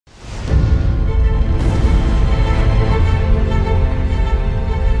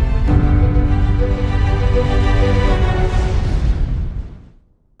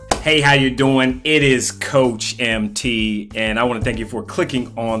Hey, how you doing? It is Coach MT, and I want to thank you for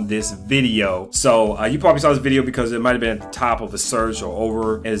clicking on this video. So you probably saw this video because it might have been at the top of a search or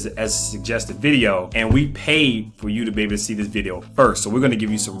over as a suggested video, and we paid for you to be able to see this video first. So we're going to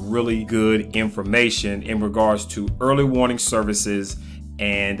give you some really good information in regards to early warning services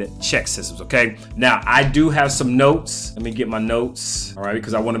and Chex systems. Okay, now I do have some notes. Let me get my notes, all right,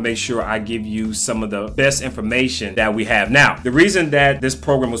 because I want to make sure I give you some of the best information that we have. Now, the reason that this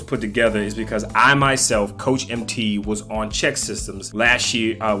program was put together is because I myself, Coach MT, was on Chex systems last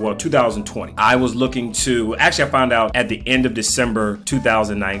year, 2020. I was looking to, actually I found out at the end of December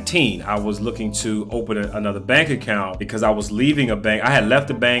 2019, I was looking to open another bank account because I was leaving a bank. I had left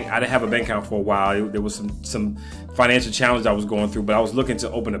the bank. I didn't have a bank account for a while. There was some financial challenge I was going through, but I was looking to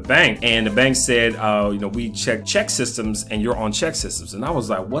open a bank, and the bank said, we check Chex systems and you're on Chex systems. And I was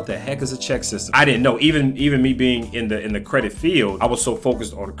like, what the heck is a Chex system? I didn't know. Even me being in the credit field, I was so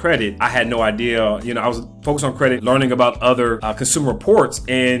focused on credit, I had no idea. I was focused on credit, learning about other consumer reports,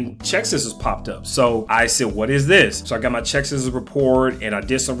 and Chex systems popped up. So I said, what is this? So I got my Chex systems report, and I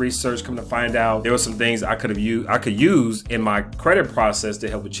did some research, coming to find out there were some things I could use in my credit process to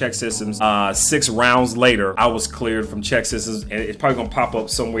help with Chex systems. 6 rounds later, I was cleared from Chex systems, and it's probably gonna pop up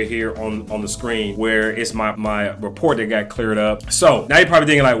somewhere here on the screen where it's my report that got cleared up. So now you're probably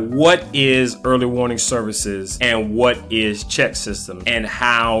thinking, like, what is early warning services and what is Chex system and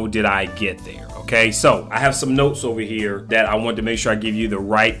how did I get there? Okay, so I have some notes over here that I want to make sure I give you the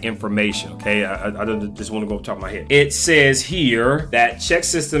right information. Okay, I don't just want to go off the top of my head. It says here that Chex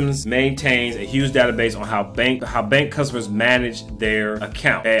systems maintains a huge database on how bank customers manage their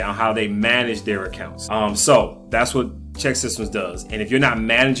account, okay, on how they manage their accounts. So that's what Chex systems does. And if you're not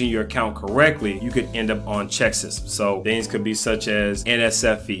managing your account correctly, you could end up on Chex systems. So things could be such as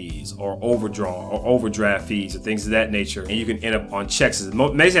NSF fees or overdrawn or overdraft fees or things of that nature, and you can end up on Chex systems.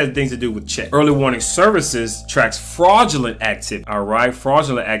 Most has things to do with check. Early warning services tracks fraudulent activity. All right,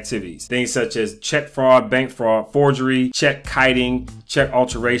 fraudulent activities. Things such as check fraud, bank fraud, forgery, check kiting, check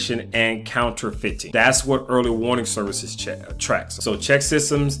alteration, and counterfeiting. That's what early warning services tracks. So Chex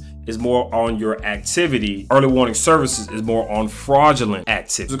systems is more on your activity. Early warning services is more on fraudulent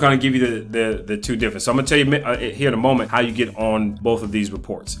activity. So kind of give you the two different. So I'm gonna tell you here in a moment how you get on both of these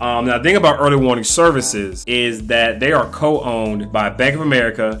reports. Now the thing about early warning services is that they are co-owned by Bank of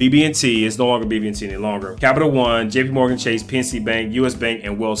America, BB&T. It's no longer BB&T any longer. Capital One, JP Morgan Chase, PNC Bank, US Bank,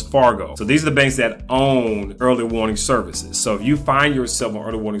 and Wells Fargo. So these are the banks that own early warning services. So if you find yourself on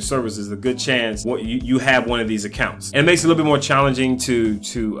early warning services, there's a good chance you have one of these accounts. And it makes it a little bit more challenging to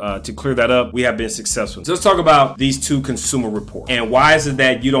clear that up. We have been successful. So let's talk about these two consumer reports. And why is it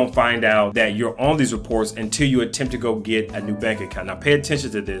that you don't find out that you're on these reports until you attempt to go get a new bank account? Now pay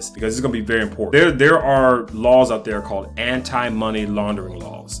attention to this because it's going to be very important. There are laws out there called anti-money laundering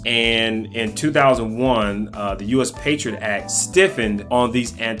laws. And in 2001, the US Patriot Act stiffened on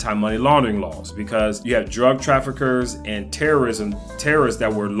these anti-money laundering laws because you have drug traffickers and terrorists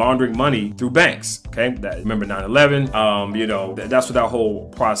that were laundering money through banks. Okay, remember 9/11? That's what that whole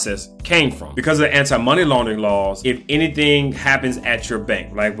process came from. Because of the anti-money laundering laws, if anything happens at your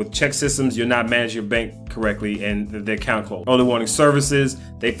bank, like with Chex systems, you're not managing your bank correctly and the account closed. Early warning services,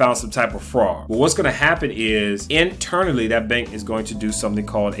 they found some type of fraud. Well, what's going to happen is internally that bank is going to do something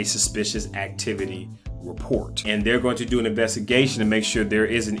called a suspicious activity report, and they're going to do an investigation to make sure there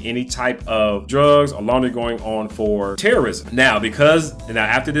isn't any type of drugs or laundering going on for terrorism. Now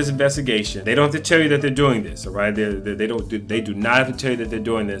after this investigation, they don't have to tell you that they're doing this, all right? They do not have to tell you that they're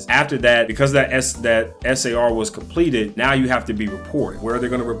doing this. After that, because that SAR was completed, now you have to be reported. Where are they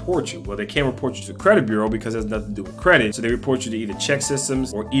going to report you? Well, they can't report you to the credit bureau because it has nothing to do with credit, so they report you to either Chex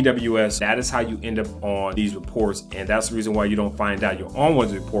systems or EWS. That is how you end up on these reports, and that's the reason why you don't find out you're on one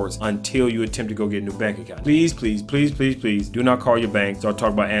of the reports until you attempt to go get a new bank account. Please do not call your bank, start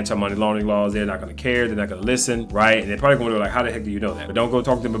talking about anti-money laundering laws. They're not going to care, they're not going to listen, right? And they're probably going to be like, how the heck do you know that? But don't go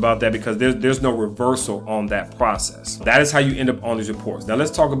talk to them about that because there's no reversal on that process. That is how you end up on these reports. Now let's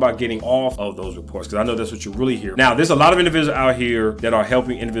talk about getting off of those reports, because I know that's what you really hear. Now there's a lot of individuals out here that are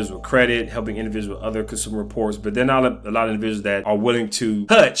helping individuals with credit, helping individuals with other consumer reports, but they're not a lot of individuals that are willing to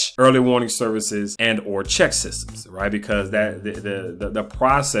touch early warning services and or Chex systems, right? Because the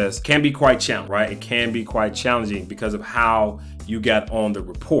process can be quite challenging, right? It can be quite challenging because of how you got on the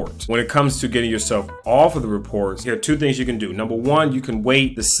report. When it comes to getting yourself off of the reports, here are two things you can do. Number one, you can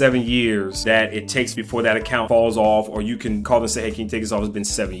wait the 7 years that it takes before that account falls off, or you can call them and say, hey, can you take this off? It's been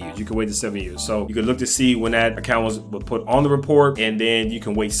 7 years. You can wait the 7 years. So you can look to see when that account was put on the report, and then you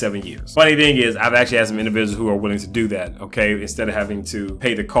can wait 7 years. Funny thing is, I've actually had some individuals who are willing to do that, okay, instead of having to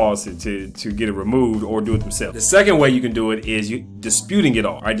pay the cost to get it removed or do it themselves. The second way you can do it is you disputing it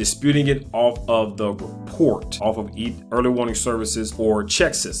off, right? Disputing it off of the report, off of early warning services or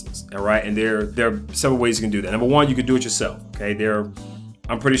Chex systems, all right? And there are several ways you can do that. Number one, you can do it yourself, okay?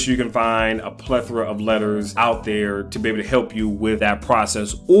 I'm pretty sure you can find a plethora of letters out there to be able to help you with that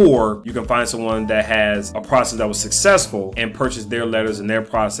process, or you can find someone that has a process that was successful and purchase their letters and their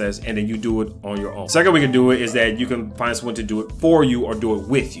process, and then you do it on your own. Second way you can do it is that you can find someone to do it for you or do it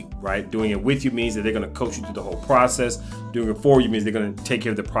with you, right? Doing it with you means that they're going to coach you through the whole process. Doing it for you means they're going to take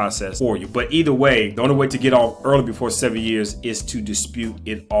care of the process for you. But either way, the only way to get off early before 7 years is to dispute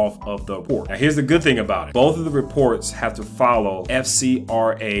it off of the report. Now, here's the good thing about it. Both of the reports have to follow FCRA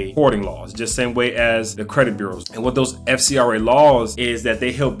reporting laws, just same way as the credit bureaus. And what those FCRA laws is that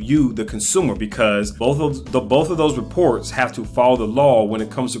they help you, the consumer, because both of those reports have to follow the law when it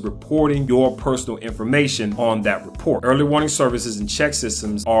comes to reporting your personal information on that report. Early warning services and Chex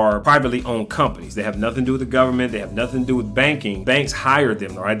systems are privately owned companies. They have nothing to do with the government. They have nothing to do with banking. Banks hire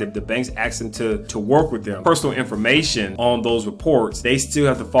them, all right? The banks ask them to work with them. Personal information on those reports, they still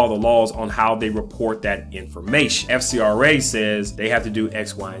have to follow the laws on how they report that information. FCRA says they have to do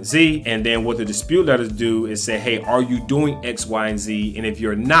X, Y, and Z, and then what the dispute letters do is say, hey, are you doing X, Y, and Z? And if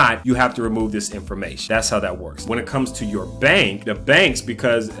you're not, you have to remove this information. That's how that works. When it comes to your bank, the banks,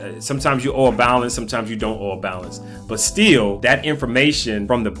 because sometimes you owe a balance, sometimes you don't owe a balance, but still that information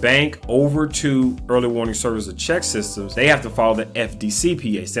from the bank over to early warning services or Chex systems, they have to follow the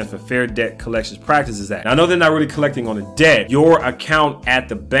FDCPA, stands for Fair Debt Collections Practices Act. Now, I know they're not really collecting on a debt. Your account at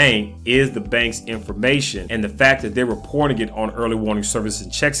the bank is the bank's information, and the fact that they're reporting it on early warning services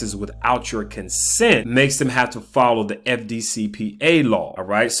and Chex without your consent makes them have to follow the FDCPA law. All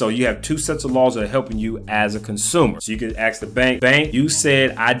right, so you have two sets of laws that are helping you as a consumer. So you can ask the bank, you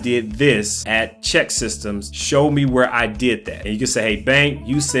said I did this at Chex systems, show me where I did that. And you can say, hey, bank,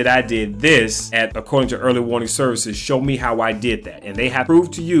 you said I did this at, according to early warning services, show me how I did that. And they have to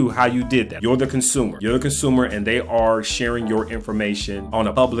prove to you how you did that. You're the consumer. You're the consumer, and they are sharing your information on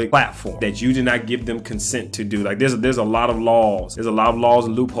a public platform that you did not give them consent to do. Like there's a lot of laws. There's a lot of laws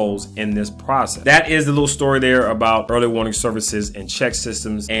and loopholes in this process. That is the little story there about early warning services and Chex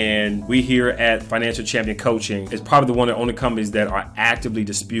systems. And we here at Financial Champion Coaching is probably one of the only companies that are actively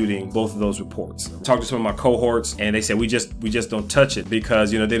disputing both of those reports. Talked to some of my cohorts, and they said we just don't touch it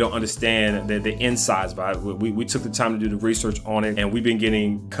because, you know, they don't understand the insides by it. We took the time to do the research on it, and we've been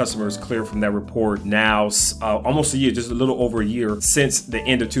getting customers clear from that report now almost a year, just a little over a year since the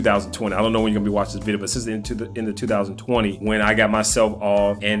end of 2020. I don't know when you're gonna be watching this video, but since the end of 2020, when I got myself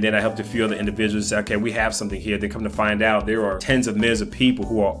off, and then I helped a few other individuals say, okay, we have something here. They come to find out there are tens of millions of people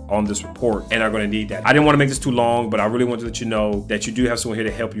who are on this report and are going to need that. I didn't want to make this too long, but I really want to let you know that you do have someone here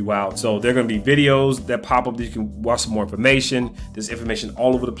to help you out. So there are going to be videos that pop up that you can watch some more information. There's information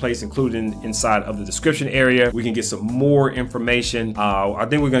all over the place, including inside of the description area. We can get some more information. I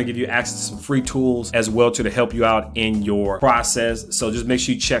think we're going to give you access to some free tools as well to help you out in your process. So just make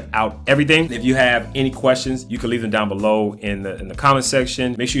sure you check out everything. If you have any questions, you can leave them down below in the comment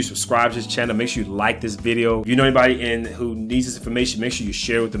section. Make sure you subscribe to this channel. Make sure you like this video. If you know anybody who needs this information, make sure you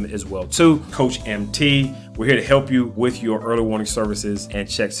share with them as well too. Coach MT, we're here to help you with your early warning services and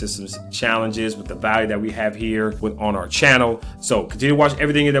Chex systems challenges with the value that we have here on our channel. So continue to watch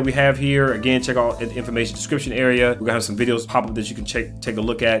everything that we have here. Again, check out the information description area. We're gonna have some videos pop up that you can take a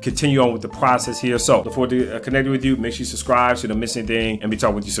look at. Continue on with the process here. So look forward to connecting with you. Make sure you subscribe so you don't miss anything, and be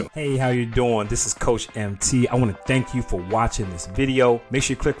talking with you soon. Hey, how you doing? This is Coach MT. I want to thank you for watching this video. Make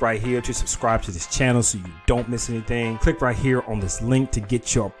sure you click right here to subscribe to this channel so you don't miss anything. Click right here on this link to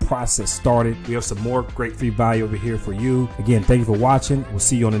get your process started. We have some more great free value over here for you. Again, thank you for watching. We'll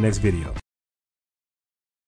see you on the next video.